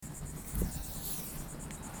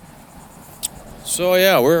So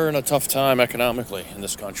yeah, we're in a tough time economically in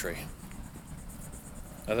this country.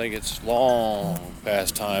 I think it's long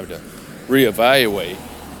past time to reevaluate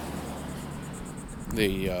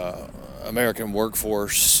the American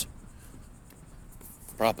workforce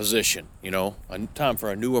proposition. Time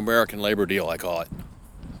for a new American labor deal, I call it.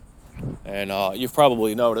 And you've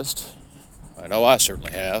probably noticed, I know I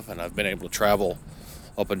certainly have, and I've been able to travel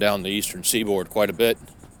up and down the eastern seaboard quite a bit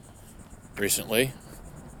recently.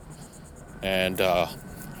 And,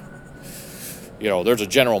 there's a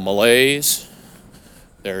general malaise.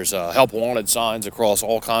 There's help wanted signs across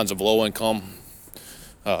all kinds of low-income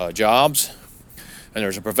jobs. And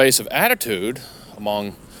there's a pervasive attitude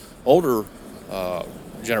among older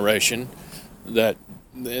generation that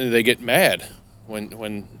they get mad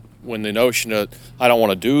when the notion that I don't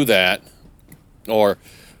want to do that, or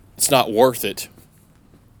it's not worth it,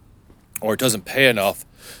 or it doesn't pay enough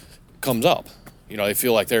comes up. They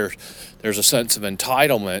feel like there's a sense of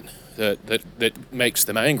entitlement that makes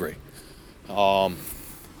them angry. But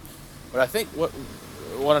I think what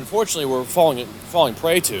unfortunately we're falling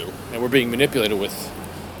prey to, and we're being manipulated with,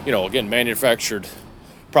 again, manufactured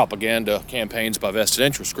propaganda campaigns by vested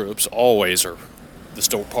interest groups always are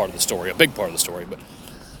part of the story, a big part of the story. But,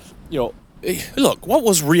 look, what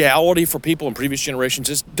was reality for people in previous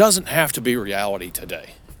generations doesn't have to be reality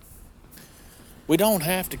today. We don't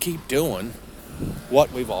have to keep doing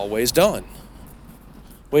what we've always done.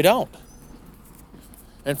 We don't.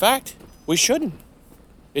 In fact, we shouldn't.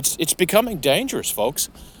 It's becoming dangerous, folks.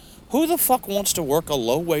 Who the fuck wants to work a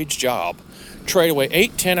low-wage job, trade away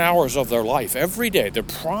 8-10 hours of their life every day, their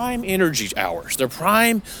prime energy hours, their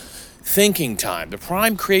prime thinking time, their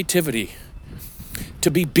prime creativity, to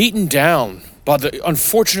be beaten down by the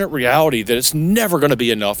unfortunate reality that it's never going to be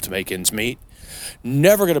enough to make ends meet,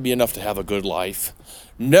 never going to be enough to have a good life,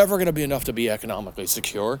 never going to be enough to be economically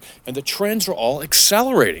secure, and the trends are all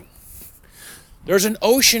accelerating. There's an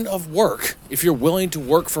ocean of work if you're willing to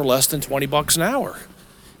work for less than $20 an hour,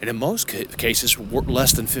 and in most cases,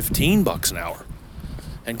 less than $15 an hour.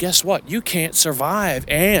 And guess what? You can't survive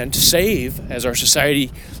and save, as our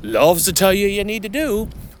society loves to tell you need to do,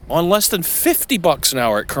 on less than $50 an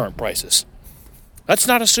hour at current prices. That's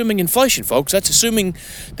not assuming inflation, folks. That's assuming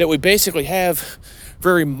that we basically have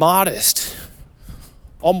very modest,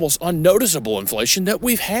 almost unnoticeable inflation that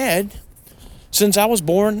we've had since I was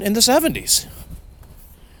born in the 70s.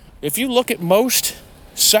 If you look at most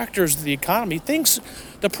sectors of the economy,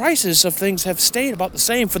 the prices of things have stayed about the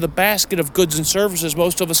same for the basket of goods and services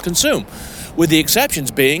most of us consume, with the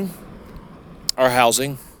exceptions being our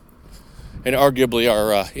housing and arguably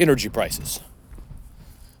our energy prices.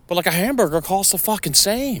 But like a hamburger costs the fucking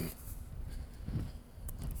same.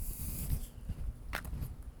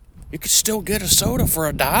 You could still get a soda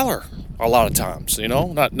for $1 a lot of times,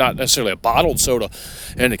 not necessarily a bottled soda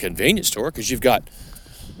in a convenience store, because you've got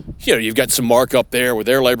some markup there with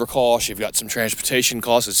their labor costs, you've got some transportation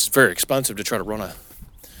costs. It's very expensive to try to run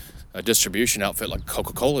a distribution outfit like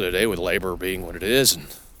Coca-Cola today, with labor being what it is and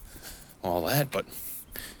all that. But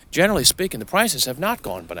generally speaking, the prices have not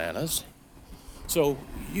gone bananas. So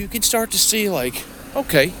you can start to see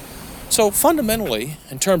okay, so fundamentally,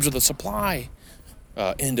 in terms of the supply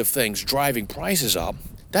end of things driving prices up,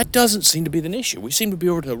 that doesn't seem to be an issue. We seem to be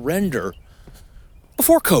able to render,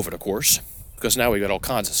 before COVID, of course, because now we've got all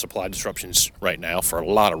kinds of supply disruptions right now for a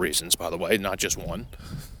lot of reasons, by the way, not just one.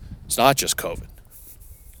 It's not just COVID.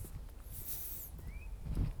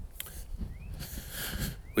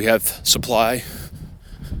 We have supply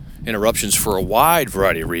interruptions for a wide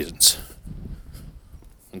variety of reasons,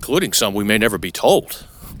 including some we may never be told.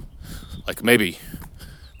 Like maybe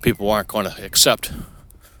people aren't going to accept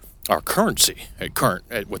our currency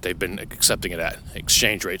at what they've been accepting it at,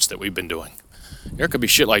 exchange rates that we've been doing. There could be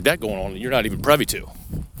shit like that going on that you're not even privy to.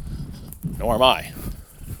 Nor am I.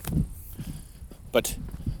 But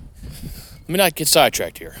let me not get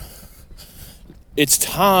sidetracked here. It's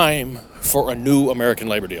time for a new American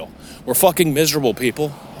labor deal. We're fucking miserable,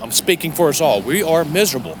 people. I'm speaking for us all. We are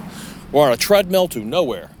miserable. We're on a treadmill to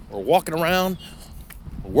nowhere. We're walking around,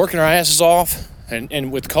 we're working our asses off,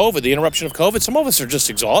 and with COVID, the interruption of COVID, some of us are just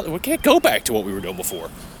exhausted. We can't go back to what we were doing before.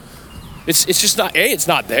 It's just not, it's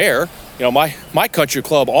not there. My country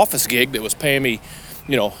club office gig that was paying me,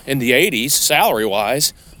 in the 80s,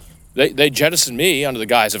 salary-wise, they jettisoned me under the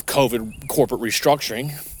guise of COVID corporate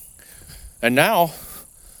restructuring. And now,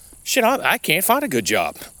 shit, I can't find a good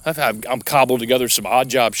job. I'm cobbled together some odd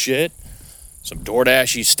job shit, some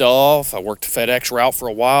DoorDashy stuff. I worked FedEx route for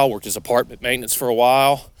a while, worked as apartment maintenance for a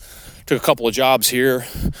while. Took a couple of jobs here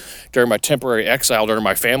during my temporary exile, during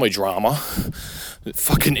my family drama.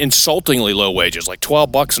 fucking insultingly low wages, like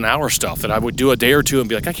 $12 an hour stuff that I would do a day or two and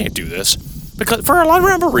be like, I can't do this. Because for a lot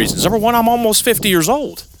of reasons. Number one, I'm almost 50 years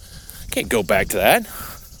old. I can't go back to that.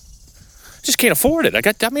 Just can't afford it. I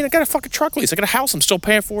got a fucking truck lease. I got a house I'm still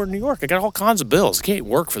paying for in New York. I got all kinds of bills. I can't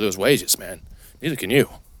work for those wages, man. Neither can you.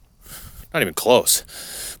 Not even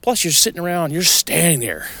close. Plus, you're sitting around, you're standing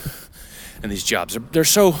there in these jobs. They're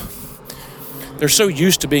so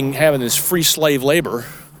used to having this free slave labor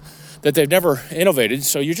that they've never innovated.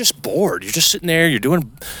 So you're just bored. You're just sitting there. You're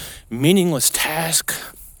doing meaningless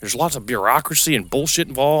tasks. There's lots of bureaucracy and bullshit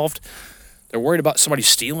involved. They're worried about somebody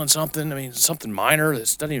stealing something. I mean, something minor. That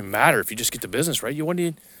doesn't even matter if you just get the business right. You wouldn't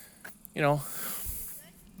even, you know.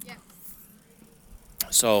 Yeah.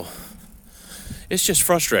 So it's just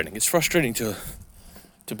frustrating. It's frustrating to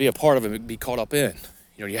be a part of it and be caught up in.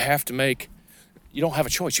 You know, you don't have a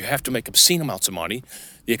choice. You have to make obscene amounts of money.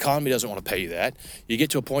 The economy doesn't want to pay you that. You get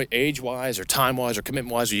to a point age-wise or time-wise or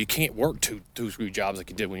commitment-wise where you can't work two, 3 jobs like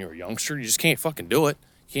you did when you were a youngster. You just can't fucking do it.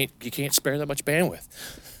 You can't spare that much bandwidth.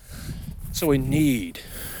 So we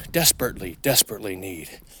desperately need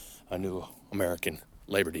a new American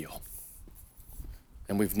labor deal.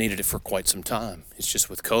 And we've needed it for quite some time. It's just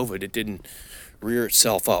with COVID, it didn't rear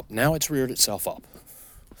itself up. Now it's reared itself up.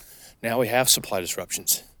 Now we have supply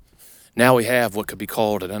disruptions. Now we have what could be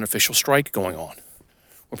called an unofficial strike going on,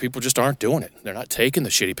 where people just aren't doing it. They're not taking the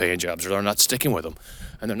shitty paying jobs, or they're not sticking with them.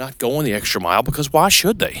 And they're not going the extra mile because why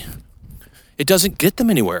should they? It doesn't get them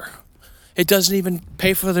anywhere. It doesn't even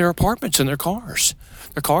pay for their apartments and their cars.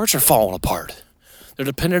 Their cars are falling apart. They're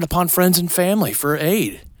dependent upon friends and family for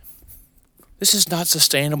aid. This is not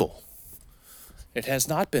sustainable. It has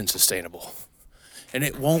not been sustainable. And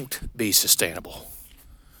it won't be sustainable.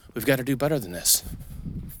 We've got to do better than this.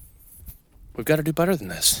 We've got to do better than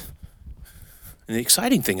this. And the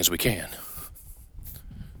exciting thing is we can.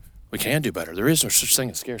 We can do better. There is no such thing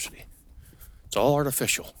as scarcity. It's all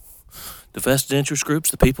artificial. The vested interest groups,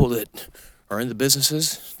 the people that are in the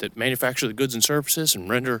businesses that manufacture the goods and services and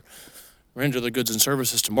render the goods and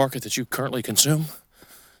services to market that you currently consume,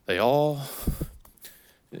 they all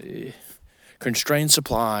constrain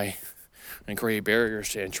supply and create barriers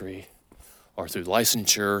to entry, or through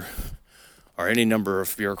licensure or any number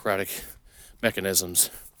of bureaucratic mechanisms,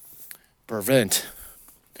 prevent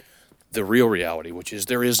the real reality, which is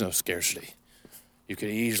there is no scarcity. You could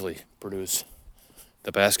easily produce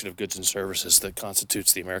the basket of goods and services that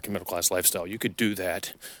constitutes the American middle class lifestyle. You could do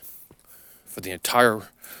that for the entire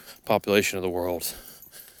population of the world,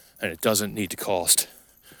 and it doesn't need to cost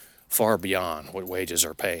far beyond what wages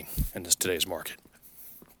are paying in today's market.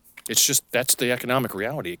 It's just, that's the economic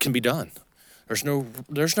reality. It can be done. There's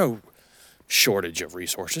no shortage of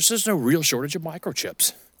resources. There's no real shortage of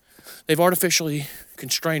microchips. They've artificially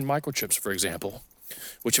constrained microchips, for example,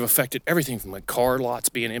 which have affected everything from like car lots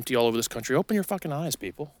being empty all over this country. Open your fucking eyes,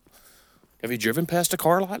 people. Have you driven past a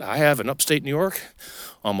car lot? I have in upstate New York,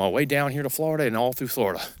 on my way down here to Florida and all through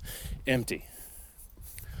Florida. Empty.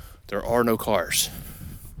 There are no cars.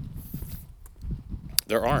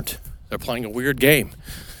 There aren't. They're playing a weird game.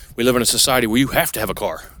 We live in a society where you have to have a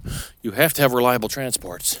car. You have to have reliable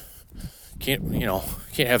transports. Can't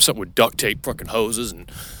have something with duct tape, fucking hoses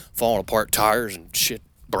and falling apart tires and shit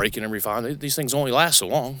breaking every time. These things only last so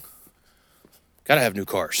long. Gotta have new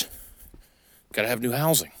cars. Gotta have new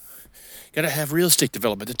housing. Gotta have real estate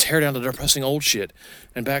development to tear down the depressing old shit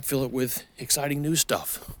and backfill it with exciting new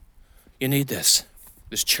stuff. You need this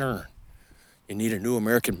churn. You need a new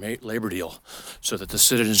American labor deal so that the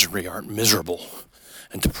citizenry aren't miserable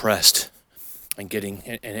and depressed and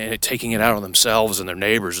taking it out on themselves and their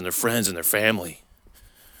neighbors and their friends and their family.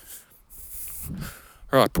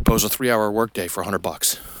 I propose a 3-hour workday for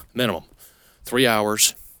 $100 minimum. 3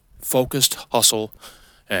 hours, focused hustle,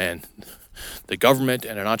 and the government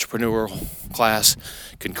and an entrepreneurial class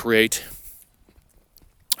can create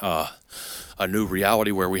a new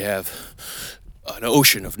reality where we have an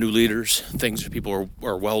ocean of new leaders, things that people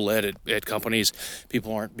are well led at companies.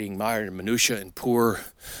 People aren't being mired in minutia and poor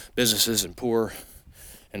businesses and poor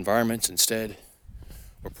environments. Instead,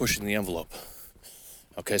 we're pushing the envelope.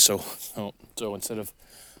 Okay, so instead of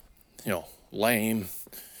lame,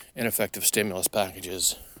 ineffective stimulus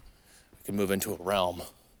packages, we can move into a realm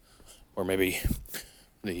where maybe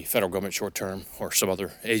the federal government short-term or some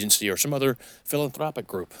other agency or some other philanthropic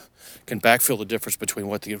group can backfill the difference between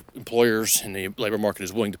what the employers in the labor market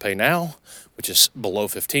is willing to pay now, which is below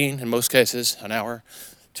 15 in most cases an hour,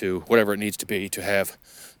 to whatever it needs to be to have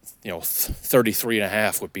 33 and a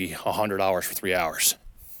half would be $100 for 3 hours.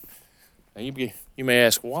 Now you may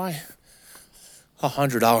ask, why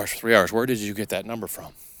 $100 for 3 hours? Where did you get that number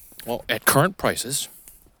from? Well, at current prices,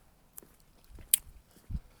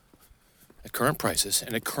 current prices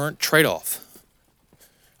and the current trade-off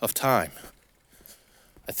of time,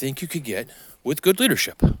 I think you could get, with good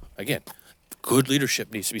leadership, again, good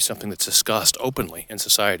leadership needs to be something that's discussed openly in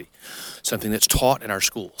society, something that's taught in our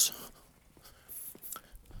schools,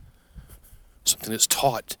 something that's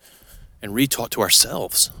taught and retaught to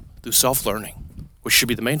ourselves through self-learning, which should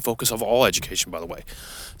be the main focus of all education, by the way.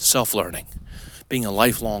 Self-learning, being a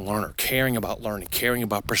lifelong learner, caring about learning, caring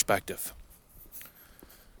about perspective.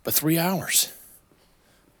 But 3 hours,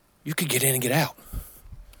 you could get in and get out.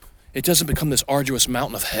 It doesn't become this arduous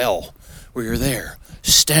mountain of hell where you're there,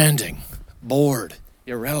 standing, bored,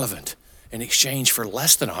 irrelevant, in exchange for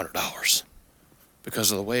less than $100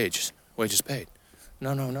 because of the wages paid.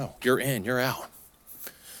 No. You're in, you're out.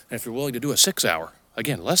 And if you're willing to do a 6 hour,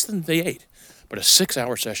 again, less than the 8, but a 6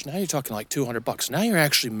 hour session, now you're talking like $200. Now you're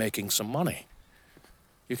actually making some money.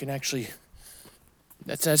 You can actually,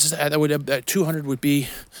 that 200 would be,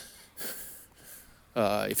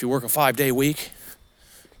 if you work a 5-day week,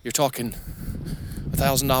 you're talking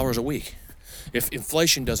 $1,000 a week. If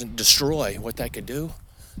inflation doesn't destroy what that could do,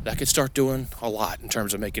 that could start doing a lot in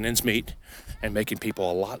terms of making ends meet and making people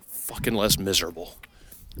a lot fucking less miserable,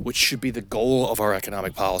 which should be the goal of our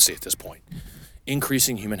economic policy at this point.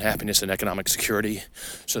 Increasing human happiness and economic security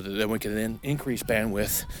so that then we can then increase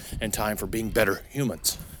bandwidth and time for being better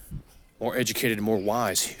humans, more educated and more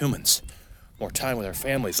wise humans, more time with our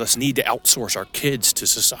families, less need to outsource our kids to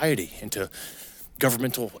society and to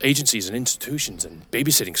governmental agencies and institutions and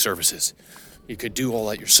babysitting services. You could do all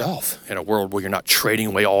that yourself in a world where you're not trading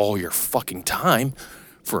away all your fucking time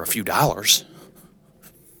for a few dollars.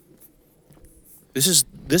 This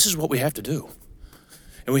is what we have to do.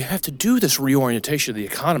 And we have to do this reorientation of the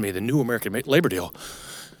economy, the new American labor deal,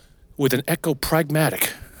 with an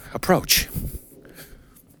eco-pragmatic approach.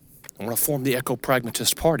 I want to form the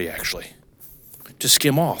eco-pragmatist party, actually, to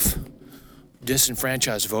skim off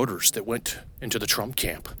disenfranchised voters that went into the Trump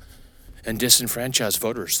camp and disenfranchised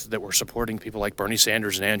voters that were supporting people like Bernie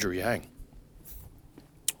Sanders and Andrew Yang.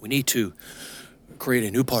 We need to create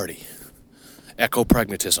a new party,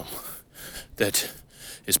 eco-pragmatism, that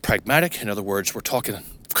is pragmatic. In other words, we're talking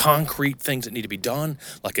concrete things that need to be done,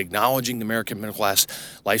 like acknowledging the American middle class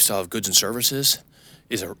lifestyle of goods and services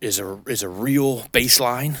is a real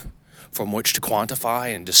baseline from which to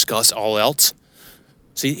quantify and discuss all else.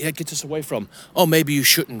 See, it gets us away from, maybe you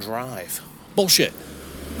shouldn't drive. Bullshit.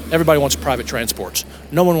 Everybody wants private transports.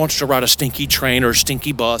 No one wants to ride a stinky train or a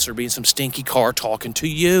stinky bus or be in some stinky car talking to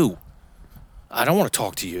you. I don't want to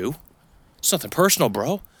talk to you. It's nothing personal,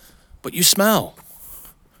 bro. But you smell.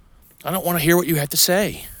 I don't want to hear what you have to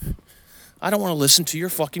say. I don't want to listen to your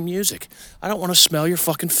fucking music. I don't want to smell your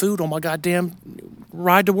fucking food on my goddamn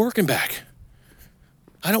ride to work and back.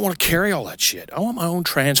 I don't want to carry all that shit. I want my own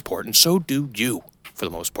transport, and so do you, for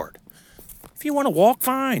the most part. If you want to walk,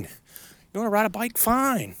 fine. You want to ride a bike,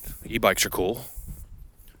 fine. E-bikes are cool.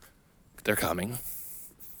 They're coming.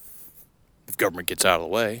 If government gets out of the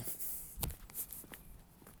way.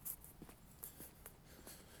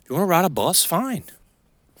 If you want to ride a bus, fine.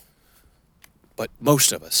 But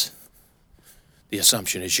most of us, the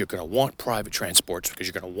assumption is you're going to want private transports because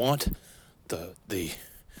you're going to want the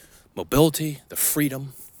mobility, the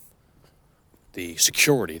freedom, the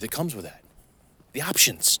security that comes with that. The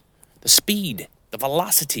options, the speed, the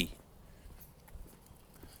velocity.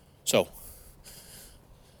 So,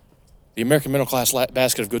 the American middle class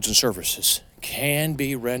basket of goods and services can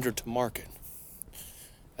be rendered to market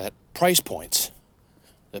at price points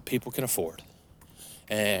that people can afford.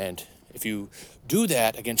 And if you do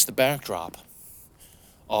that against the backdrop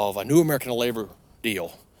of a new American labor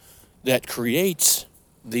deal that creates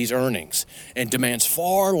these earnings and demands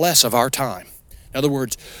far less of our time. In other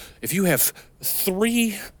words, if you have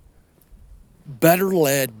 3 better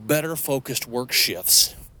led, better focused work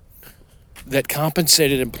shifts that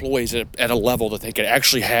compensated employees at a level that they could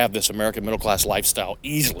actually have this American middle class lifestyle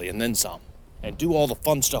easily and then some, and do all the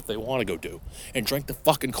fun stuff they want to go do, and drink the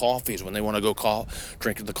fucking coffees when they want to go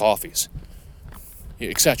drink the coffees,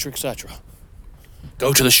 etc., etc.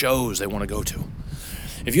 Go to the shows they want to go to.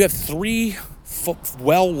 If you have 3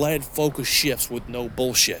 well-led focused shifts with no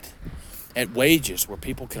bullshit at wages where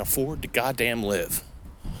people can afford to goddamn live,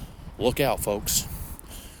 look out, folks.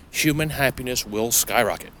 Human happiness will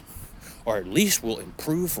skyrocket, or at least will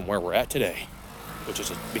improve from where we're at today, which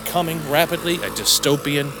is becoming rapidly a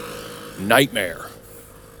dystopian nightmare.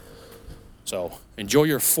 So enjoy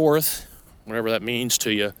your 4th, whatever that means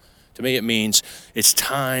to you. To me, it means it's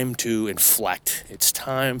time to inflect. It's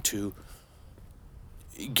time to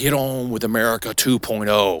get on with America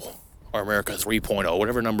 2.0 or America 3.0,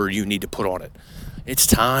 whatever number you need to put on it. It's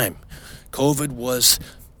time. COVID was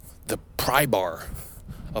the pry bar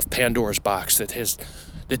of Pandora's box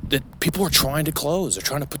that people are trying to close. They're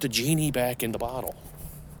trying to put the genie back in the bottle.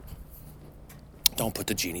 Don't put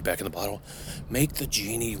the genie back in the bottle. Make the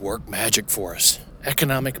genie work magic for us.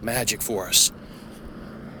 Economic magic for us.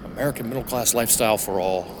 American middle class lifestyle for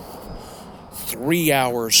all. 3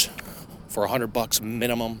 hours for $100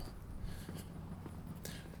 minimum.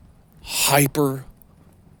 Hyper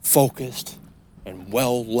focused and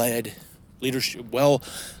well-led leadership,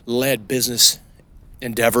 well-led business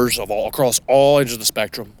endeavors across all ends of the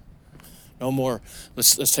spectrum. No more.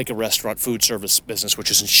 Let's take a restaurant food service business, which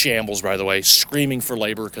is in shambles, by the way, screaming for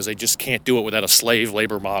labor because they just can't do it without a slave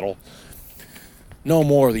labor model. No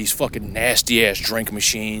more of these fucking nasty ass drink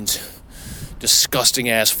machines, disgusting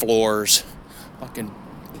ass floors, fucking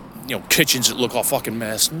kitchens that look all fucking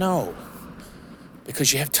mess. No.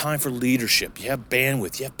 Because you have time for leadership, you have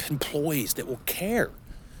bandwidth, you have employees that will care.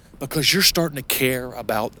 Because you're starting to care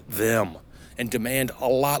about them and demand a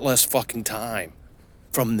lot less fucking time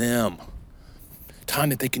from them. Time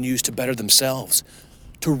that they can use to better themselves,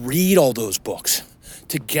 to read all those books,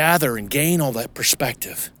 to gather and gain all that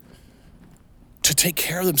perspective, to take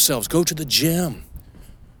care of themselves, go to the gym,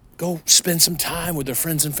 go spend some time with their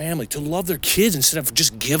friends and family, to love their kids instead of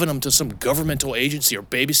just giving them to some governmental agency or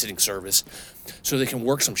babysitting service so they can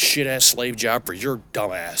work some shit-ass slave job for your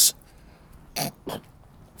dumbass.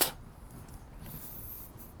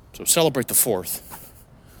 So celebrate the 4th.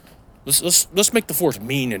 Let's make the 4th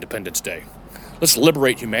mean Independence Day. Let's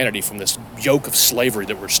liberate humanity from this yoke of slavery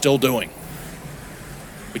that we're still doing.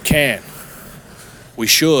 We can. We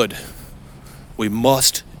should. We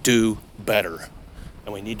must do better.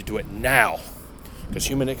 And we need to do it now. Because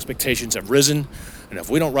human expectations have risen. And if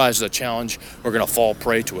we don't rise to the challenge, we're going to fall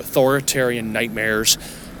prey to authoritarian nightmares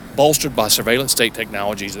bolstered by surveillance state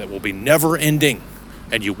technologies that will be never ending.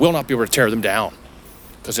 And you will not be able to tear them down.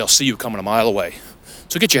 Because they'll see you coming a mile away.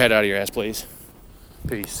 So get your head out of your ass, please.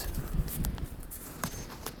 Peace.